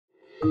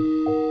Hello,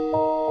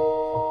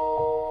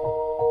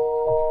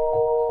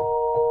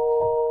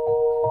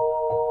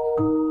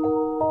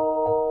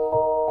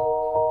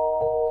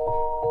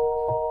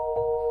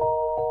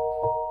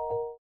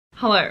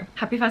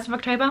 happy 1st of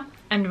October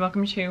and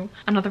welcome to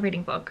another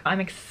reading vlog. I'm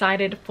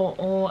excited for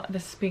all the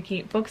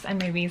spooky books and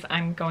movies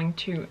I'm going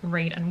to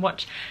read and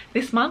watch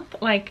this month.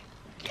 Like,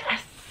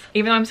 yes!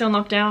 Even though I'm still in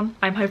lockdown,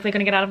 I'm hopefully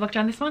gonna get out of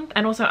lockdown this month.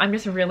 And also I'm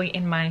just really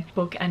in my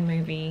book and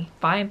movie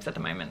vibes at the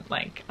moment.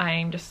 Like,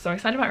 I'm just so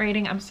excited about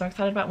reading. I'm so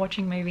excited about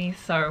watching movies.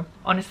 So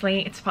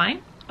honestly, it's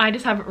fine. I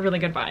just have really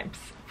good vibes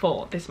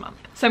for this month.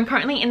 So I'm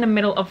currently in the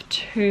middle of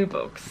 2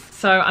 books.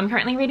 So I'm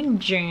currently reading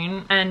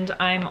June and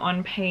I'm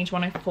on page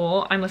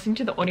 104. I'm listening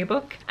to the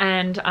audiobook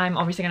and I'm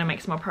obviously gonna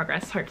make some more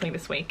progress hopefully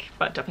this week,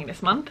 but definitely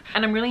this month.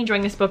 And I'm really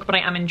enjoying this book, but I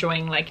am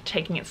enjoying like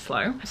taking it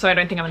slow. So I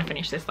don't think I'm gonna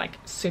finish this like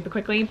super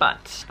quickly,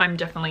 but I'm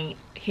definitely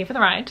here for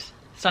the ride.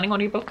 Stunning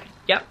audiobook,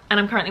 yep. And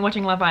I'm currently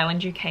watching Love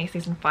Island UK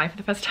season 5 for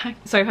the first time.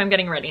 So if I'm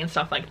getting ready and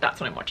stuff, like that's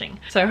what I'm watching.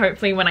 So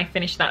hopefully when I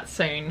finish that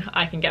soon,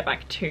 I can get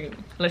back to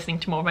listening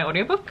to more of my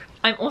audiobook.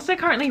 I'm also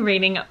currently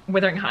reading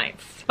Wuthering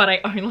Heights, but I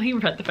only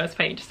read the first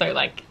page, so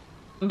like,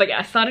 but yeah,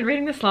 I started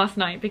reading this last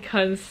night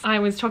because I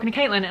was talking to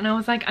Caitlin and I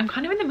was like, I'm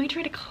kind of in the mood to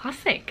read a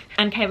classic.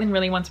 And Caitlin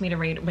really wants me to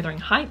read Wuthering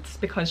Heights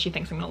because she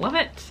thinks I'm gonna love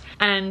it.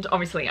 And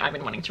obviously I've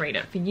been wanting to read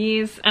it for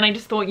years. And I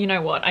just thought, you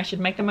know what, I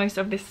should make the most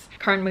of this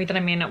current mood that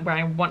I'm in where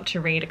I want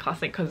to read a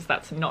classic because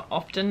that's not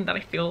often that I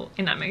feel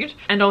in that mood.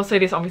 And also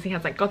this obviously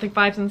has like gothic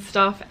vibes and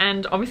stuff.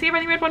 And obviously I've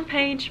only read 1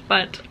 page,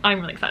 but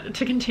I'm really excited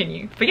to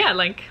continue. But yeah,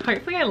 like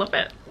hopefully I love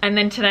it. And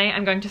then today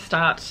I'm going to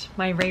start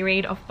my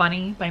reread of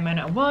Bunny by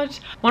Mona Awad.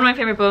 One of my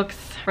favorite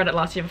books, read it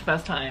last year for the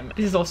first time.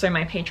 This is also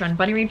my Patreon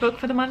Bunny read book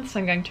for the month, so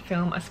I'm going to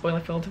film a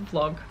spoiler-filled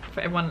vlog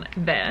for everyone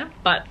there.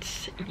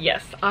 But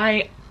yes,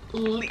 I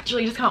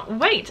literally just can't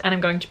wait. And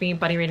I'm going to be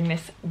buddy reading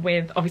this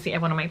with obviously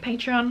everyone on my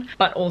Patreon,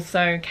 but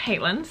also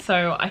Caitlin.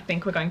 So I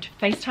think we're going to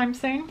FaceTime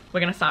soon. We're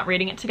going to start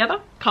reading it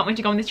together. Can't wait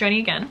to go on this journey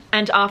again.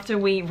 And after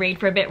we read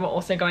for a bit, we're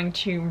also going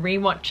to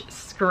rewatch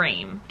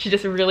Scream to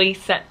just really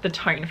set the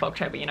tone for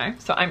October, you know?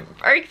 So I'm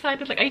very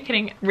excited. Like, are you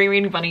kidding?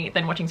 Rereading Bunny,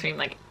 then watching Scream,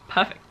 like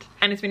perfect.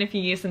 And it's been a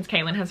few years since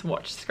Caitlin has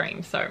watched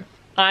Scream, so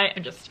I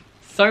am just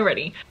so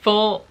ready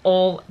for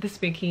all the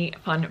spooky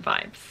fun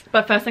vibes.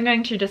 But first I'm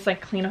going to just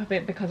like clean up a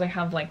bit because I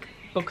have like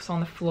books on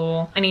the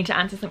floor. I need to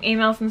answer some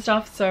emails and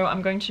stuff, so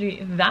I'm going to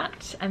do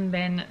that and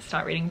then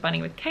start reading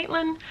Bunny with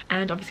Caitlin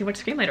and obviously watch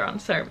Scream later on,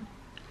 so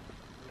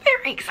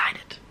very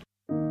excited.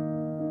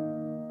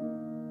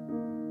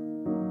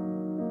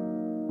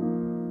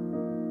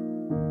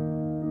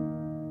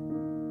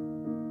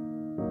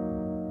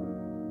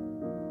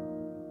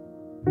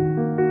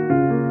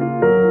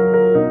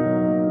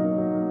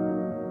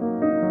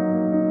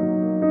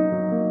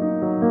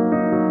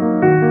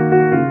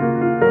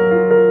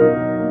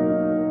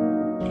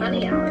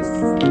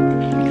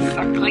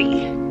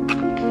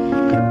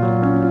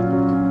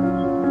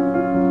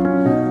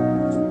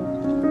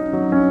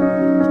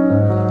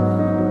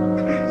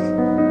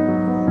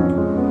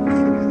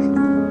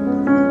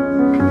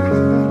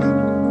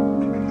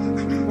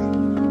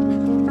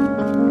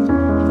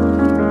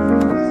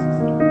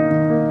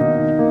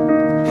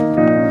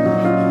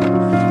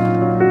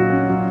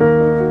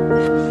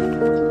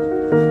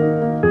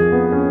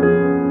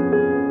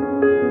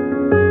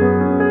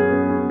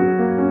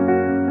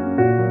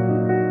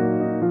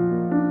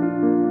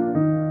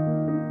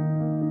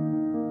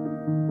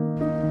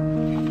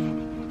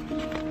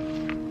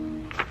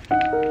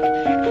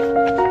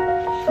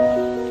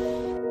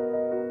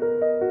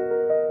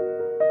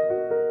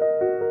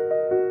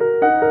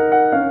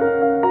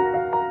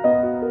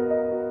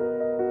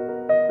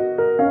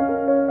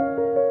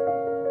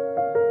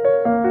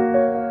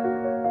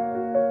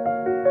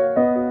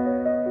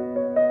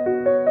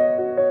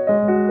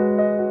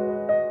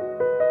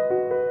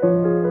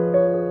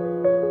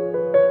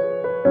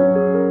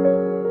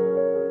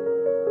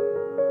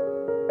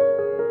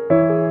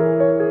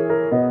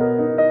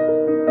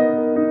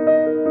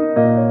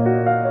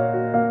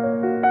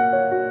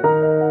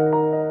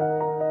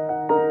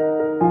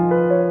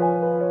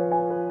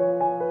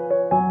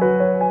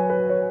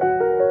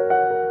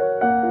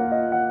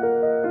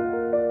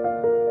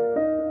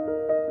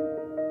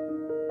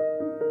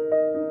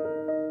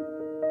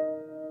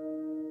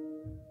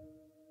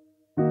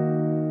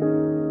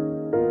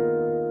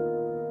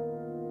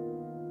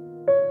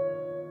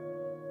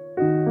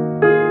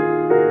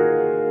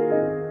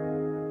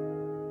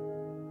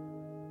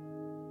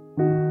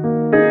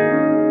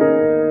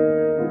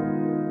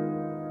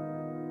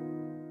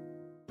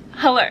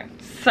 Hello,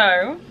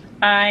 so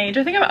I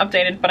don't think I've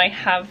updated, but I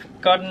have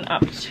gotten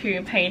up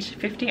to page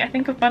 50, I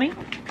think, of Bunny,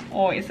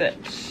 or is it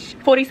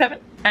 47?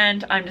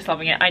 And I'm just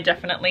loving it. I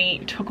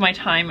definitely took my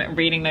time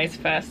reading those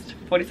first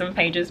 47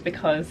 pages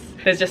because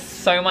there's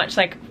just so much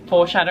like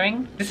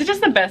foreshadowing. This is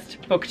just the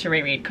best book to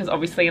reread because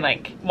obviously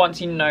like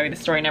once you know the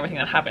story and everything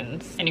that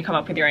happens and you come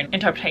up with your own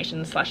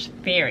interpretations slash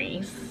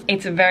theories,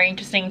 it's very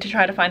interesting to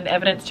try to find the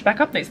evidence to back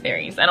up those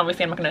theories. And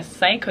obviously I'm not going to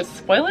say because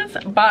spoilers,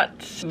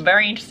 but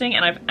very interesting,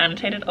 and I've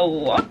annotated a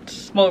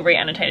lot. Well,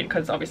 re-annotated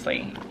because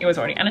obviously it was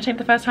already annotated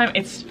the first time.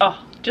 It's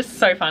just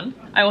so fun.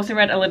 I also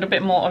read a little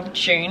bit more of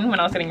June when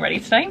I was getting ready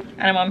today,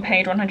 and I'm on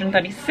page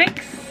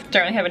 136.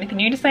 Don't really have anything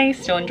new to say,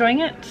 still enjoying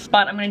it.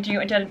 But I'm going to do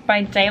a Dead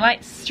by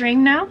Daylight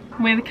stream now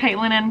with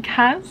Caitlin and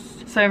Kaz.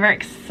 So very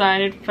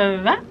excited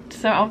for that.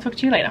 So I'll talk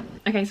to you later.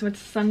 Okay, so it's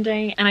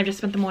Sunday and I've just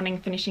spent the morning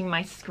finishing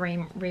my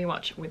Scream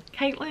rewatch with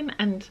Caitlin,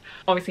 and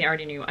obviously I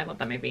already knew I love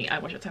that movie. I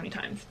watched it so many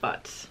times,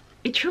 but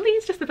it truly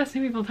is just the best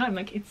movie of all time.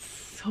 Like, it's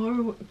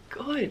so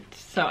good.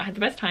 So I had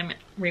the best time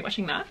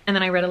rewatching that. And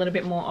then I read a little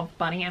bit more of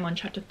Bunny. I'm on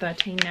chapter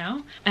 13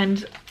 now.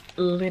 And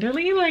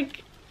literally,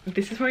 like,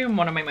 this is probably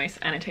one of my most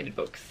annotated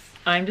books.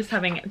 I'm just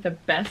having the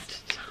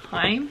best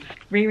time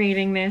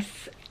rereading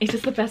this. It's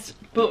just the best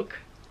book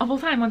of all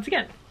time once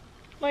again.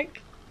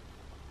 Like,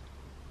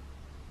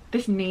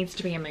 this needs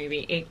to be a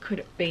movie. It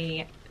could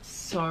be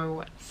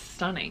so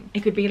stunning.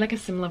 It could be like a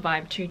similar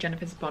vibe to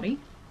Jennifer's Body.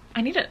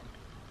 I need it.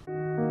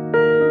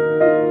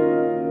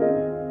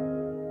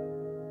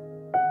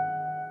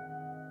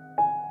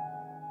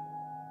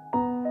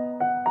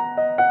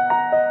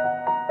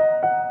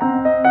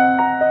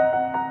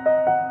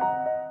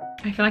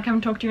 I feel like I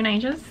haven't talked to you in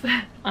ages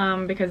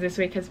because this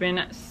week has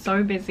been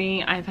so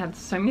busy. I've had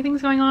so many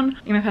things going on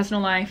in my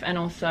personal life and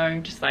also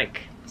just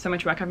like so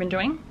much work I've been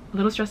doing. A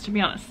little stressed, to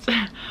be honest.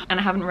 And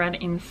I haven't read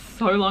in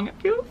so long, it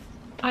feels.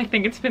 I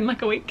think it's been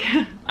like a week.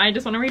 I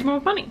just want to read more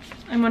of Bunny.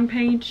 I'm on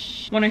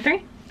page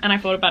 103 and I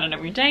thought about it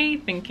every day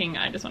thinking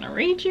I just want to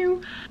read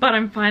you. But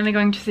I'm finally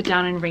going to sit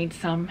down and read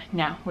some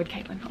now with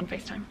Caitlin on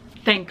FaceTime.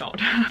 Thank God.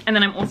 And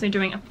then I'm also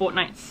doing a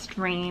Fortnite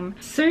stream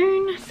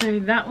soon, so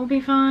that will be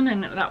fun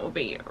and that will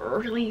be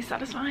really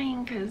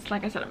satisfying because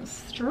like I said, I'm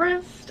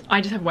stressed. I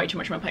just have way too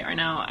much on my plate right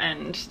now,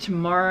 and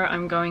tomorrow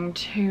I'm going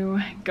to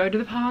go to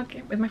the park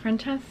with my friend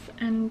Tess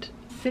and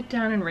sit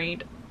down and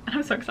read. And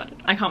I'm so excited.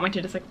 I can't wait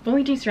to just like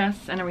fully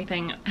de-stress and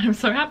everything. And I'm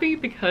so happy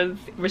because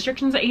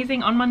restrictions are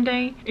easing on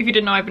Monday. If you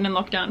didn't know, I've been in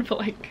lockdown for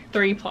like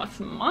 3+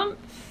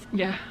 months.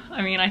 Yeah,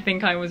 I mean, I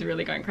think I was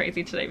really going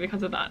crazy today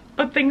because of that,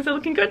 but things are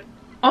looking good.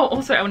 Oh,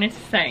 also I wanted to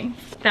say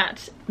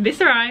that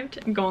this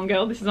arrived, Gone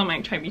Girl. This is on my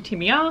October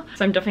TBR,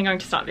 so I'm definitely going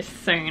to start this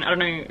soon. I don't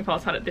know if I'll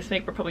start it this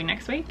week, but probably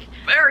next week.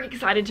 Very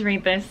excited to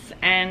read this,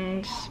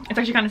 and it's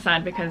actually kind of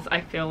sad because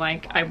I feel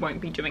like I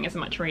won't be doing as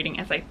much reading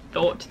as I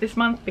thought this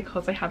month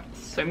because I have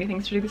so many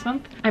things to do this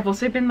month. I've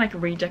also been like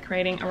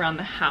redecorating around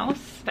the house.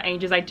 For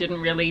ages I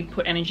didn't really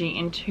put energy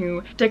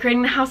into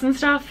decorating the house and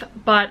stuff,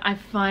 but I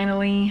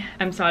finally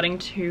am starting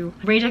to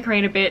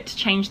redecorate a bit,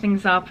 change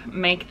things up,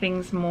 make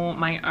things more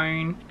my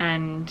own,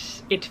 and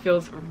it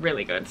feels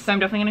really good. So I'm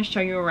definitely going to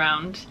show you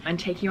around and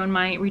take you on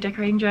my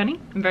redecorating journey.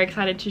 I'm very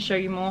excited to show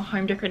you more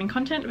home decorating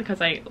content because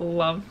I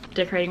love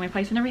decorating my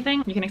place and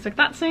everything. You can expect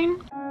that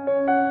soon.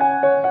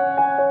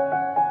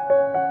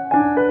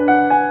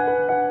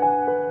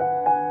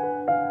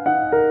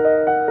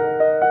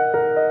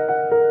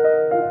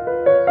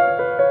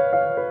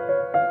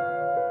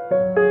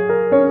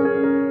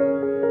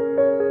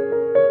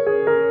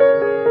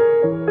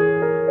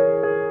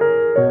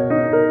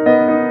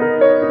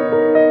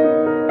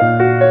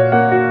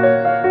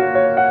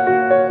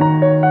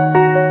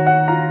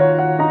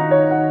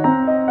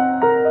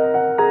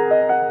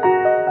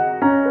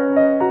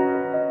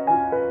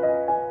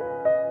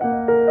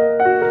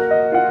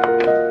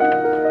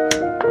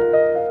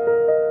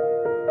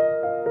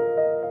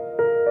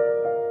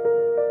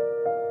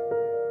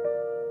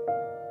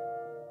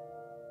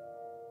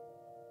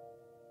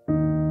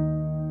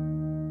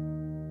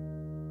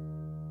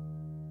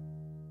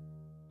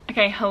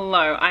 Okay,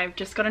 hello, I've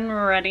just gotten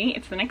ready.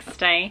 It's the next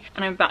day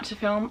and I'm about to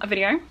film a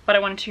video, but I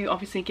wanted to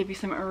obviously give you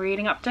some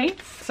reading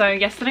updates. So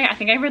yesterday I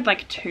think I read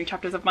like 2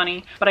 chapters of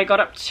Bunny, but I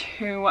got up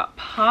to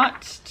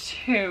part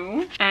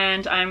 2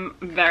 and I'm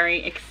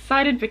very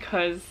excited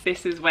because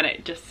this is when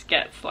it just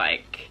gets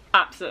like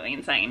absolutely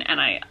insane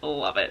and I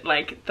love it.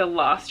 Like the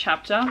last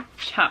chapter,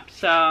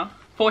 chapter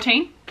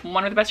 14,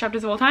 one of the best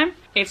chapters of all time.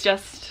 It's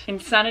just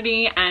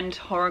insanity and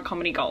horror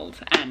comedy gold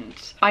and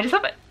I just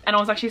love it. And I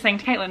was actually saying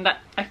to Caitlin that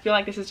I feel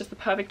like this is just the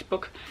perfect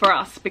book for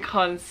us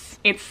because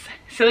it's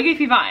silly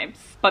goofy vibes,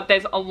 but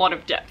there's a lot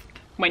of depth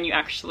when you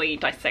actually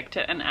dissect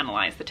it and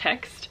analyze the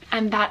text.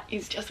 And that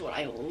is just what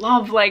I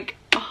love. Like,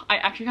 oh, I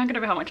actually can't get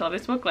over how much I love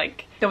this book.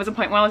 Like, there was a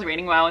point where I was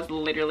reading where I was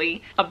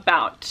literally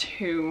about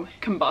to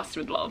combust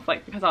with love,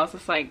 like, because I was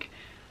just like,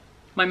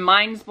 my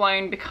mind's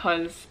blown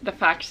because the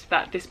fact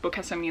that this book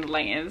has so many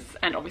layers,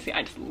 and obviously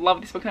I just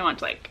love this book so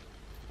much. Like,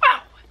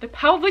 wow, the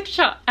power of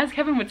literature, as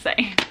Kevin would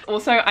say.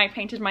 Also, I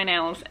painted my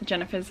nails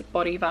Jennifer's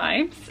Body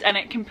vibes, and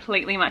it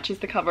completely matches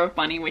the cover of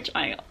Bunny, which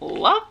I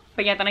love.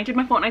 But yeah, then I did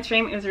my Fortnite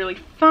stream, it was really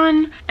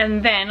fun.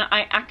 And then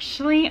I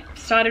actually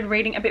started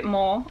reading a bit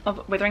more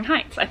of Wuthering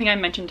Heights. I think I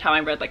mentioned how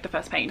I read like the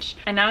first page.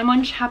 And now I'm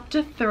on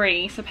chapter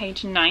 3, so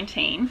page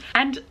 19.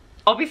 And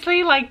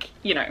obviously, like,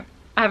 you know,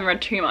 I haven't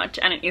read too much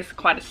and it is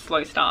quite a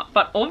slow start,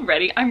 but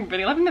already I'm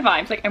really loving the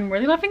vibes. Like, I'm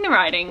really loving the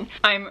writing,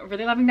 I'm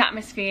really loving the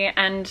atmosphere,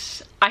 and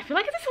I feel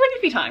like it's a silly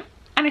goofy time.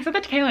 And I said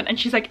that to Kaylin and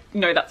she's like,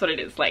 no, that's what it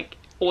is. Like,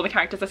 all the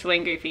characters are silly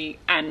and goofy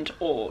and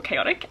all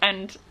chaotic,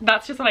 and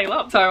that's just what I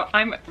love. So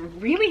I'm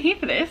really here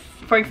for this.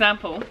 For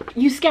example,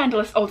 you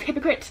scandalous old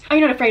hypocrite, are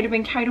you not afraid of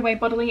being carried away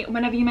bodily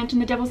whenever you mention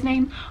the devil's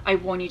name? I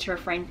warn you to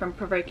refrain from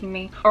provoking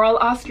me, or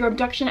I'll ask your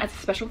abduction as a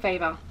special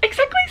favor.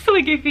 Exactly,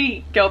 silly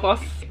goofy girl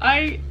boss.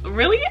 I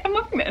really am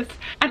loving this.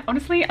 And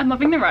honestly, I'm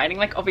loving the writing.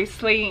 Like,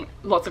 obviously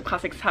lots of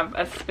classics have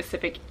a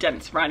specific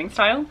dense writing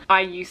style.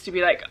 I used to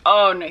be like,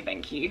 oh no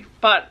thank you,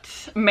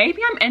 but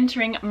maybe I'm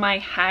entering my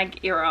hag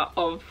era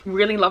of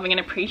really loving and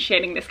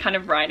appreciating this kind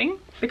of writing,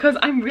 because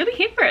I'm really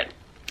here for it.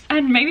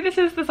 And maybe this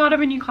is the start of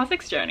a new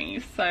classics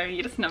journey, so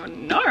you just never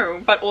know.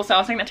 But also I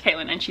was saying that to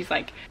Caitlin and she's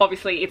like,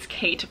 obviously it's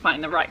key to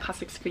find the right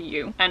classics for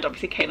you. And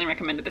obviously Caitlin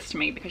recommended this to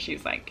me because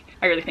she's like,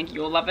 I really think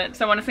you'll love it.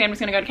 So honestly, I'm just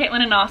gonna go to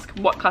Caitlin and ask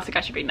what classic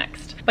I should read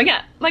next. But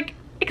yeah, like,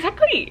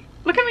 exactly.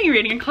 Look at me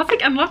reading a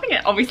classic and loving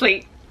it.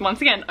 Obviously, once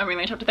again, I'm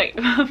only on chapter 3,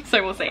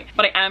 so we'll see.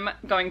 But I am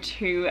going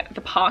to the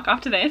park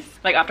after this,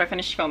 like after I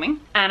finish filming,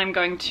 and I'm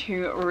going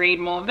to read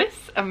more of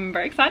this. I'm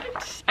very excited.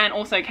 And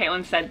also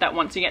Caitlin said that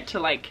once you get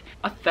to like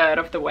a third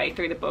of the way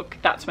through the book,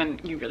 that's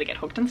when you really get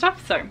hooked and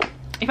stuff. So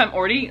if I'm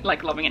already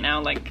like loving it now,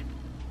 like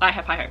I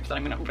have high hopes that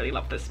I'm gonna really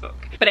love this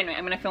book. But anyway,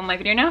 I'm gonna film my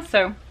video now,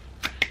 so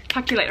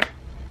talk to you later.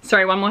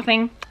 Sorry, one more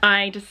thing.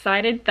 I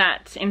decided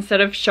that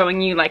instead of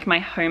showing you like my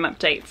home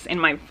updates in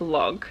my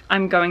vlog,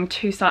 I'm going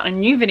to start a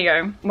new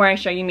video where I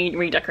show you me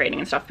redecorating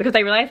and stuff, because I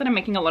realize that I'm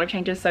making a lot of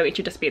changes, so it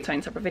should just be its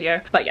own separate video.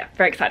 But yeah,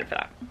 very excited for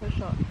that. For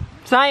sure.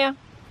 Saya.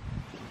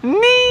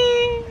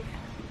 Me.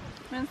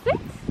 And sit.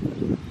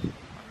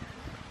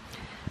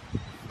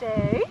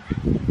 Stay.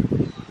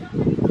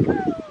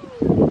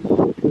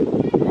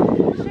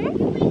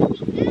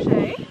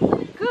 Shay.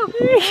 Good.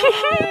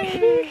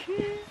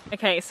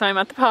 Okay, so I'm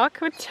at the park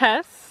with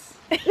Tess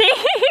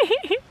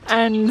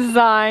and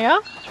Zaya,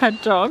 her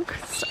dog,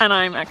 and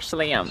I'm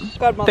actually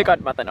the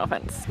godmother, no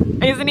offense.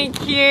 Isn't he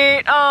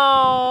cute?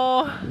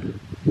 Oh.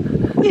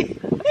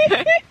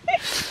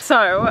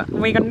 So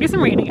we're gonna do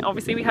some reading.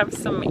 Obviously we have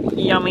some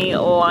yummy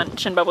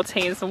lunch and bubble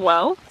tea as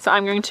well. So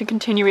I'm going to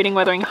continue reading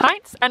Wuthering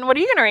Heights. And what are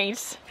you gonna read?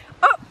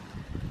 Oh,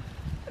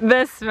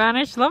 The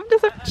Spanish Love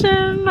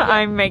Deception.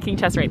 I'm making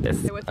Tess read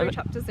this. So we're 3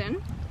 chapters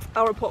in.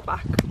 I'll report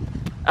back.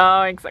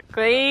 Oh,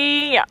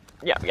 exactly. Yeah.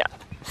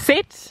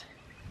 Sit.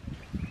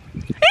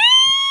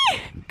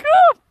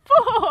 Good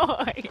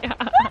boy.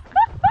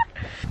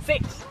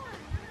 Sit.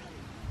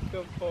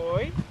 Good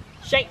boy.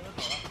 Shake.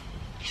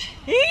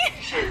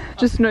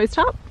 Just nose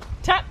tap.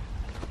 Tap.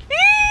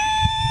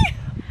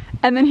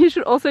 And then he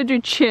should also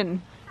do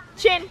chin.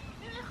 Chin.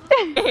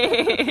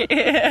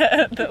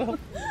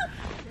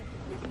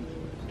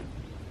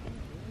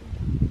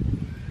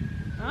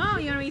 Oh,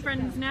 you wanna be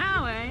friends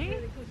now, eh?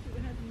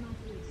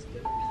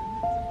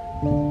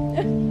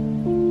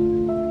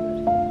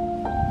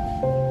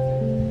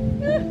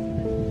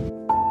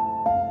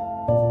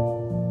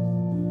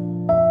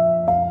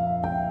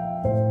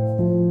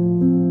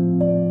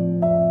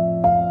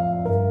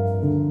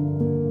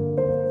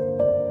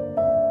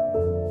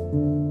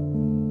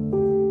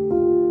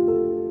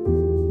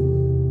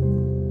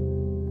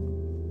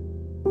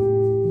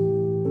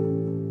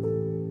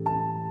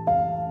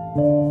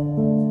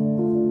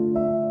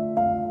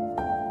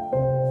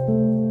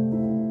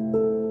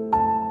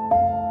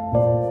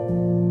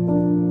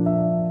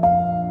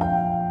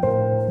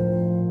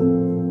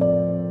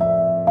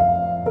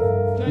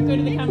 Don't go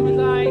to the camera's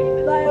eye.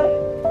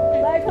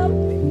 Zaya, come.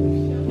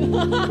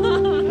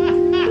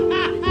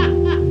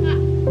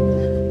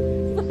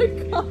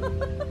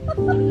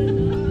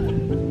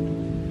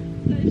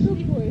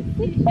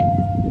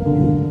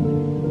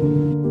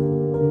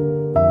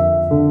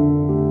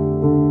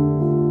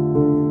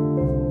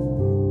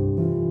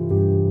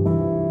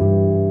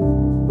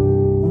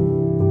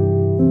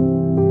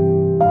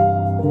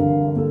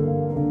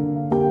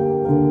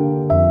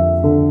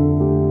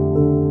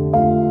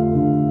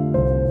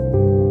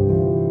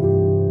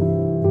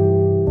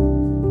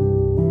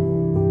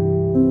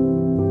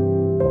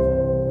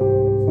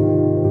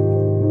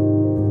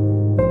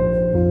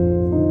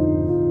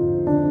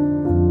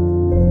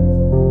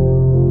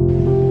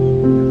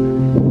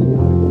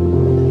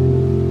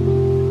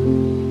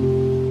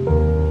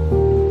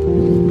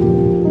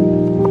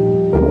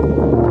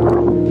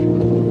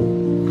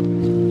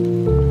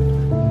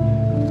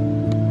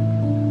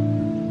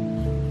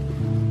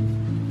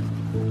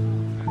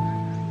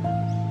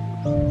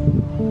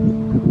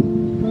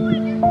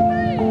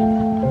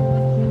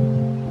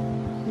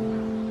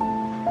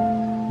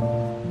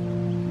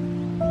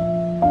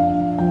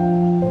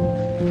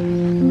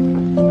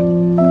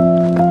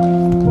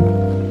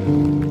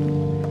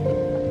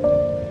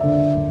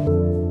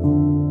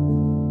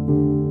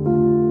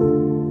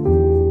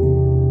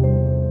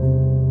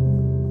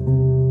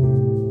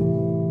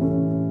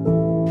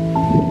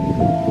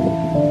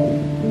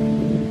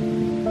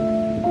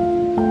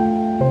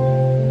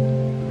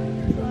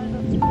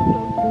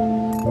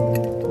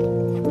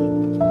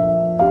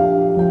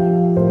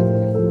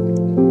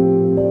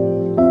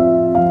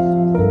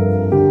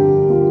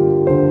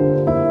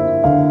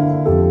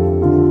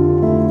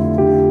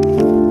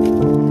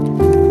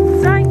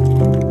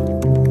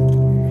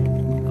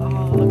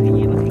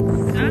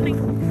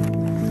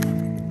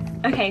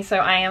 Okay, so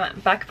I am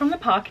back from the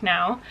park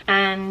now,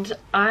 and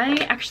I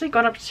actually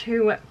got up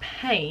to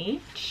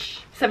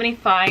page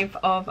 75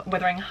 of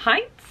Wuthering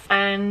Heights,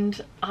 and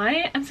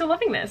I am still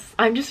loving this.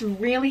 I'm just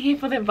really here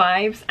for the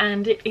vibes,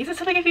 and it is a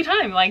silly goofy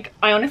time. Like,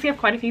 I honestly have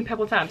quite a few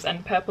purple tabs,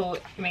 and purple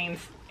means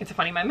it's a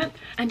funny moment.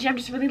 And yeah, I'm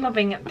just really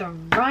loving the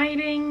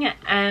writing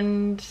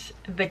and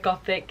the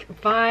gothic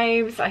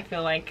vibes. I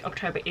feel like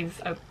October is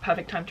a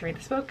perfect time to read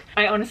this book.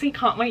 I honestly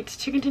can't wait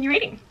to continue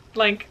reading.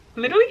 Like,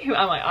 literally, who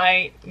am I?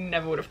 I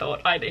never would have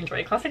thought I'd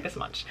enjoy a classic this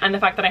much. And the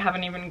fact that I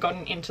haven't even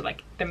gotten into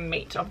like the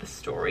meat of the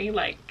story,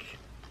 like,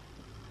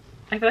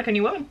 I feel like a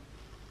new woman.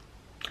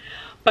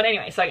 But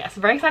anyway, so yes,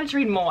 very excited to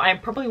read more. I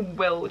probably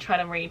will try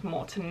to read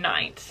more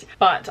tonight,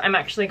 but I'm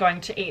actually going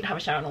to eat, have a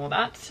shower and all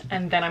that,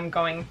 and then I'm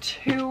going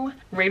to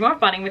read more of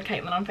Bunning with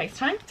Caitlin on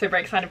FaceTime. So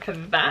very excited for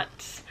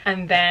that.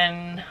 And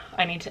then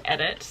I need to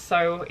edit,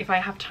 so if I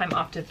have time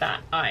after that,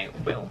 I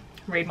will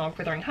read more of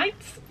Wuthering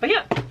Heights. But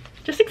yeah,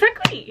 just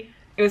exactly.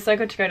 It was so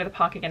good to go to the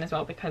park again as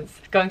well, because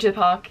going to the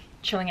park,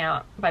 chilling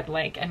out by the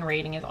lake and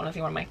reading is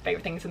honestly one of my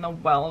favorite things in the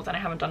world, and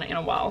I haven't done it in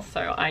a while,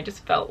 so I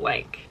just felt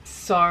like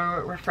so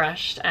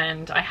refreshed.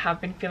 And I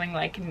have been feeling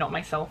like not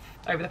myself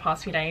over the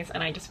past few days,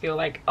 and I just feel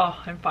like, oh,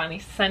 I'm finally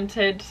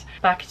centered,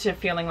 back to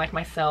feeling like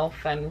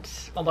myself, and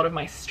a lot of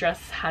my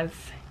stress has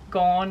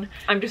gone.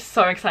 I'm just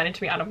so excited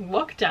to be out of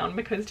lockdown,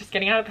 because just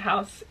getting out of the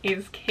house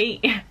is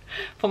key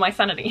for my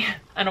sanity,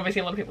 and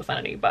obviously a lot of people's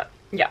sanity. But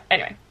yeah,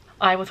 anyway,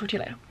 I will talk to you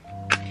later.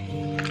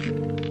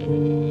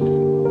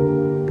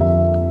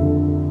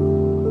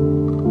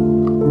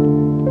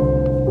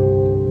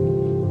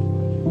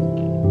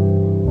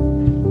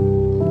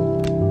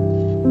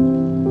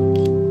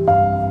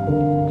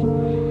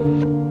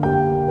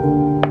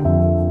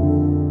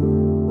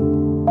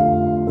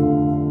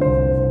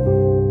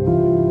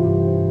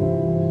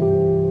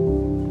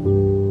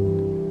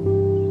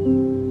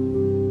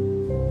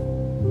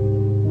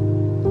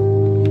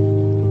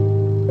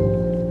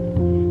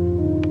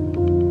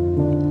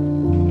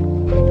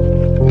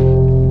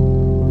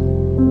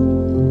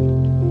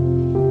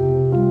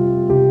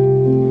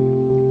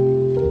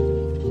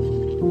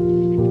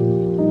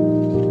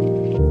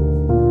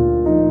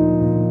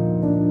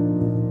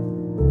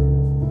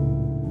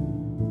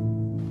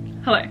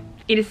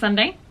 It is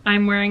Sunday.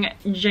 I'm wearing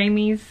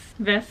Jamie's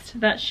vest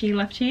that she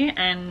left here,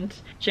 and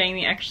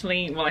Jamie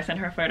actually, well, I sent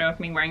her a photo of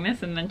me wearing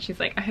this, and then she's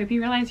like, I hope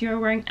you realize you're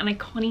wearing an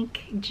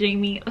iconic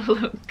Jamie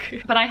look.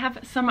 But I have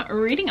some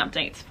reading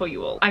updates for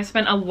you all. I've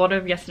spent a lot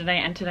of yesterday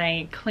and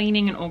today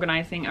cleaning and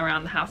organizing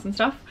around the house and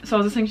stuff. So I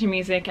was listening to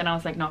music, and I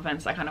was like, no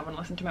offense, I kind of want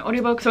to listen to my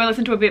audiobook. So I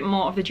listened to a bit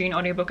more of the June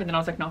audiobook, and then I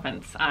was like, no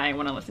offense, I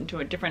want to listen to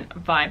a different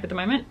vibe at the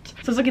moment. So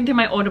I was looking through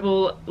my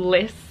Audible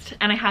list,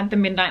 and I had The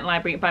Midnight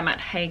Library by Matt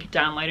Haig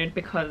downloaded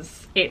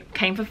because it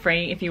came for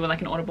free if you were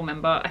like an Audible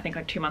member, I think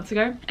like 2 months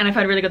ago. And I've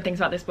heard really good things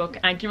about this book,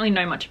 and I didn't really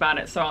know much about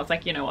it, so I was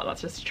like, you know what,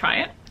 let's just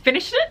try it.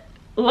 Finished it,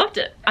 loved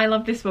it. I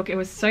love this book. It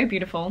was so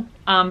beautiful.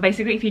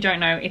 Basically, if you don't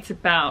know, it's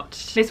about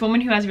this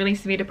woman who has really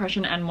severe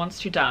depression and wants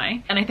to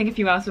die. And I think a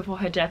few hours before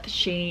her death,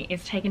 she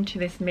is taken to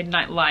this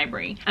midnight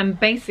library. And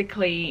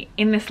basically,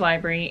 in this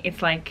library,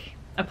 it's like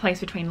a place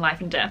between life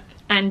and death.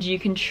 And you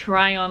can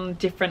try on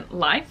different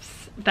lives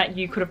that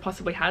you could have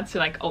possibly had, so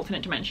like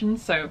alternate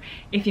dimensions. So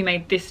if you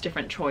made this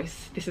different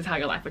choice, this is how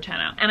your life would turn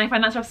out. And I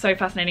find that stuff so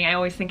fascinating. I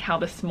always think how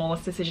the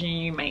smallest decision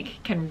you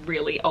make can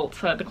really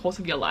alter the course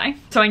of your life.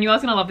 So I knew I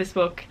was gonna love this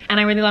book, and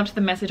I really loved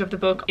the message of the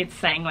book. It's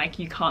saying like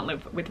you can't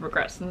live with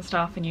regrets and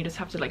stuff, and you just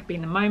have to like be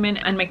in the moment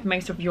and make the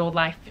most of your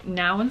life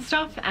now and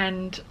stuff.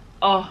 And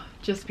oh,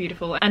 just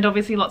beautiful. And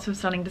obviously lots of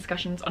stunning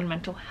discussions on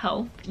mental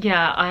health.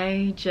 Yeah,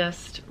 I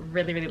just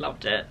really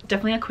loved it.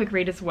 Definitely a quick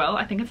read as well.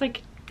 I think it's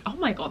like, oh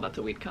my god, that's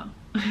a weird car.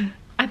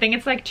 I think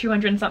it's like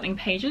 200 and something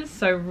pages,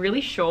 so really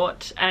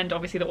short, and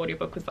obviously the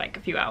audiobook was like a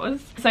few hours.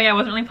 So yeah, I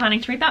wasn't really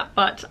planning to read that,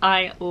 but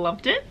I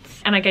loved it,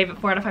 and I gave it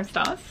 4 out of 5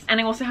 stars.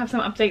 And I also have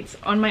some updates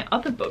on my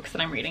other books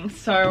that I'm reading.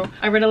 So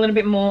I read a little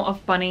bit more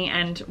of Bunny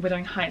and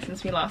Wuthering Heights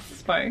since we last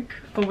spoke.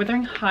 For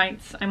Wuthering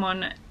Heights, I'm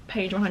on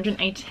page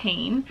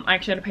 118. I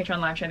actually had a Patreon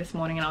live show this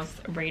morning and I was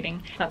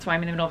reading. That's why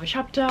I'm in the middle of a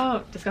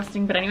chapter.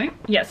 Disgusting, but anyway.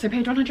 Yeah, so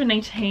page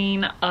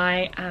 118,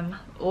 I am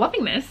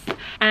loving this.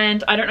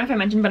 And I don't know if I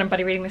mentioned, but I'm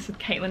buddy reading this with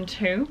Caitlin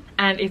too.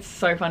 And it's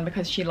so fun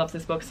because she loves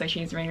this book, so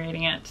she's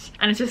rereading it.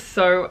 And it's just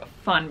so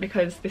fun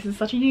because this is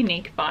such a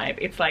unique vibe.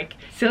 It's like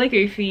silly,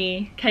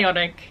 goofy,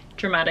 chaotic,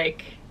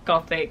 dramatic,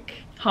 gothic,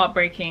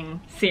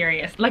 heartbreaking,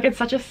 serious. Like, it's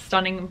such a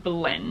stunning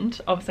blend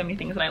of so many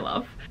things that I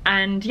love.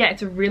 And yeah,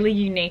 it's a really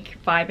unique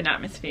vibe and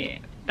atmosphere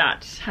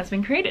that has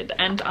been created,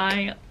 and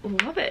I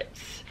love it.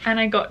 And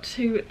I got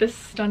to this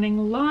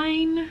stunning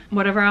line,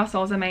 whatever our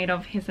souls are made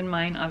of, his and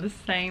mine are the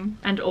same.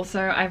 And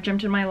also, I've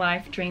dreamt in my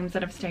life dreams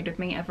that have stayed with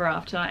me ever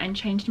after and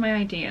changed my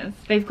ideas.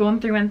 They've gone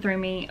through and through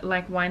me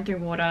like wine through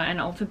water and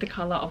altered the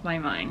colour of my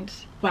mind.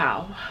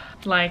 wow,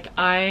 like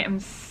I am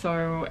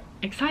so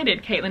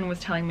excited. Caitlin was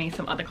telling me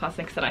some other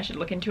classics that I should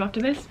look into after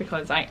this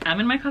because I am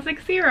in my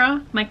classics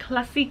era,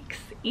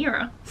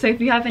 so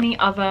if you have any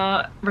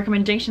other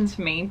recommendations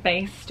for me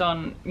based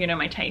on, you know,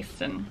 my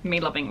taste and me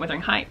loving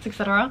Wuthering Heights,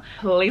 etc.,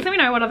 please let me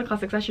know what other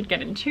classics I should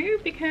get into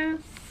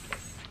because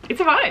it's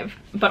a vibe.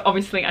 But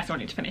obviously I still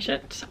need to finish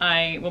it.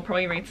 I will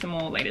probably read some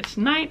more later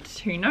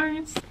tonight, who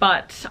knows,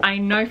 but I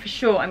know for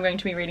sure I'm going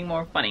to be reading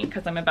more of Bunny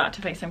because I'm about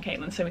to FaceTime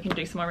Caitlin so we can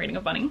do some more reading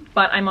of Bunny.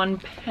 But I'm on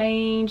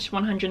page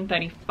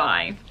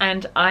 135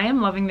 and I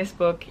am loving this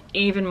book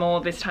even more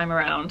this time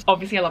around.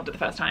 Obviously I loved it the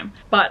first time,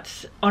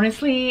 but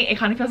honestly it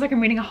kind of feels like I'm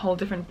reading a whole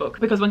different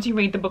book because once you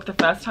read the book the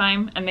first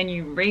time and then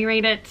you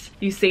reread it,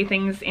 you see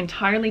things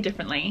entirely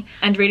differently,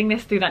 and reading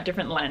this through that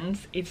different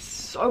lens is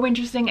so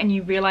interesting, and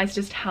you realize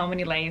just how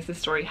many layers the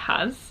story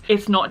has.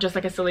 It's not just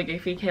like a silly,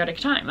 goofy, chaotic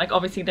time. Like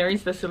obviously there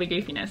is the silly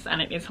goofiness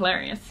and it is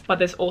hilarious, but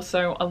there's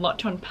also a lot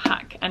to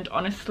unpack, and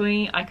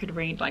honestly I could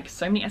read like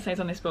so many essays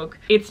on this book.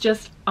 It's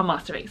just a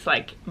masterpiece.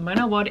 Like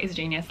Mona Ward is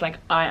genius. Like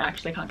I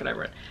actually can't get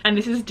over it, and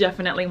this is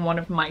definitely one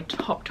of my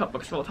top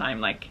books of all time,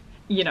 like,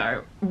 you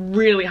know,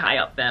 really high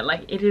up there.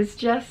 Like it is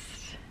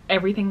just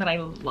everything that I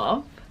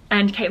love.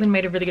 And Caitlin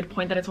made a really good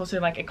point that it's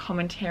also like a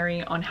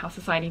commentary on how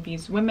society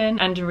views women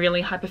and really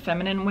hyper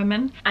feminine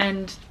women,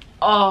 and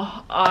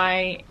oh,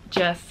 I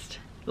just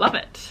love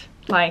it.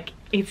 Like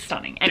it's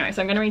stunning. Anyway,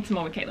 so I'm gonna read some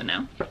more with Caitlin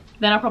now,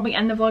 then I'll probably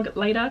end the vlog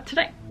later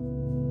today.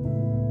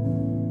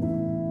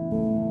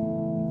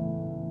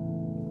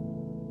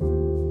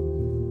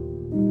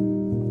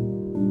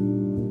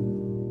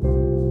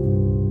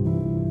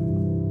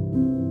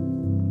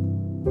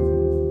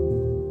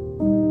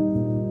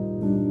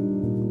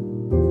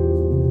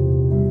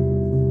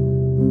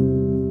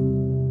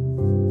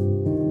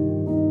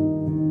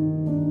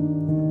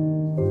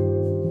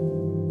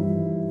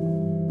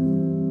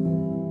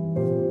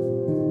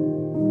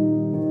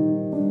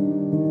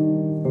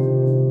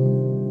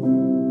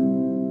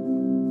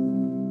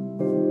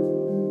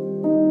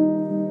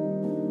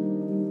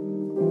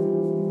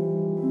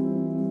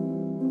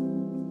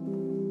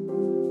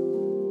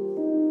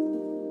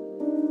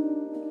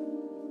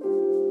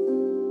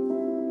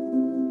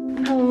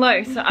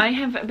 Hello, so I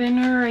have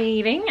been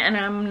reading and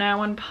I'm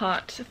now on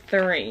part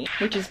 3,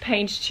 which is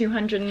page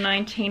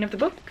 219 of the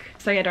book.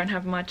 So yeah, I don't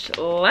have much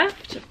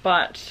left,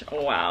 but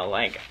wow,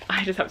 like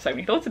I just have so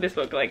many thoughts of this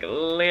book. Like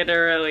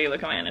literally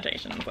look at my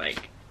annotations.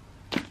 Like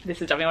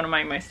this is definitely one of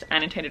my most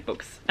annotated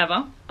books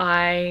ever.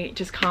 I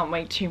just can't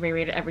wait to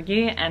reread it every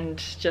year and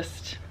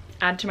just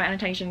add to my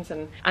annotations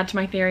and add to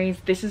my theories.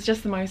 This is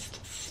just the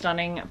most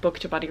stunning book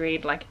to buddy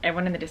read. Like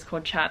everyone in the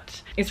Discord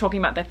chat is talking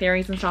about their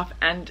theories and stuff,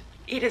 and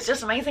it is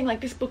just amazing. Like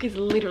this book is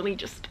literally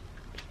just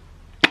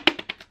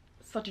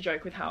such a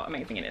joke with how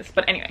amazing it is.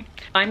 But anyway,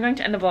 I'm going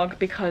to end the vlog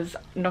because,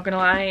 not gonna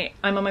lie,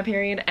 I'm on my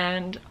period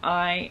and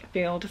I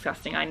feel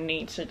disgusting. I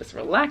need to just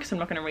relax. I'm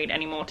not gonna read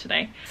any more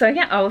today. So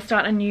yeah, I will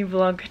start a new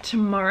vlog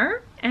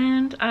tomorrow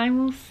and I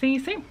will see you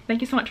soon.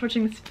 Thank you so much for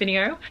watching this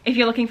video. If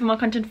you're looking for more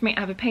content from me, I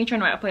have a Patreon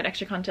where I upload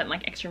extra content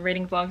like extra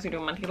reading vlogs. We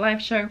do a monthly live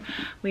show,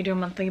 we do a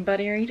monthly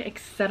buddy read,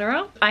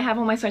 etc. I have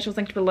all my socials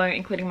linked below,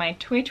 including my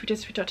Twitch, which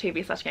is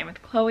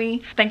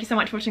twitch.tv/gamewithchloe. Thank you so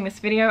much for watching this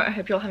video. I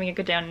hope you're all having a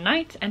good day or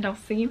night, and I'll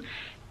see you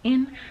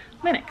in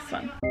my next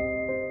one.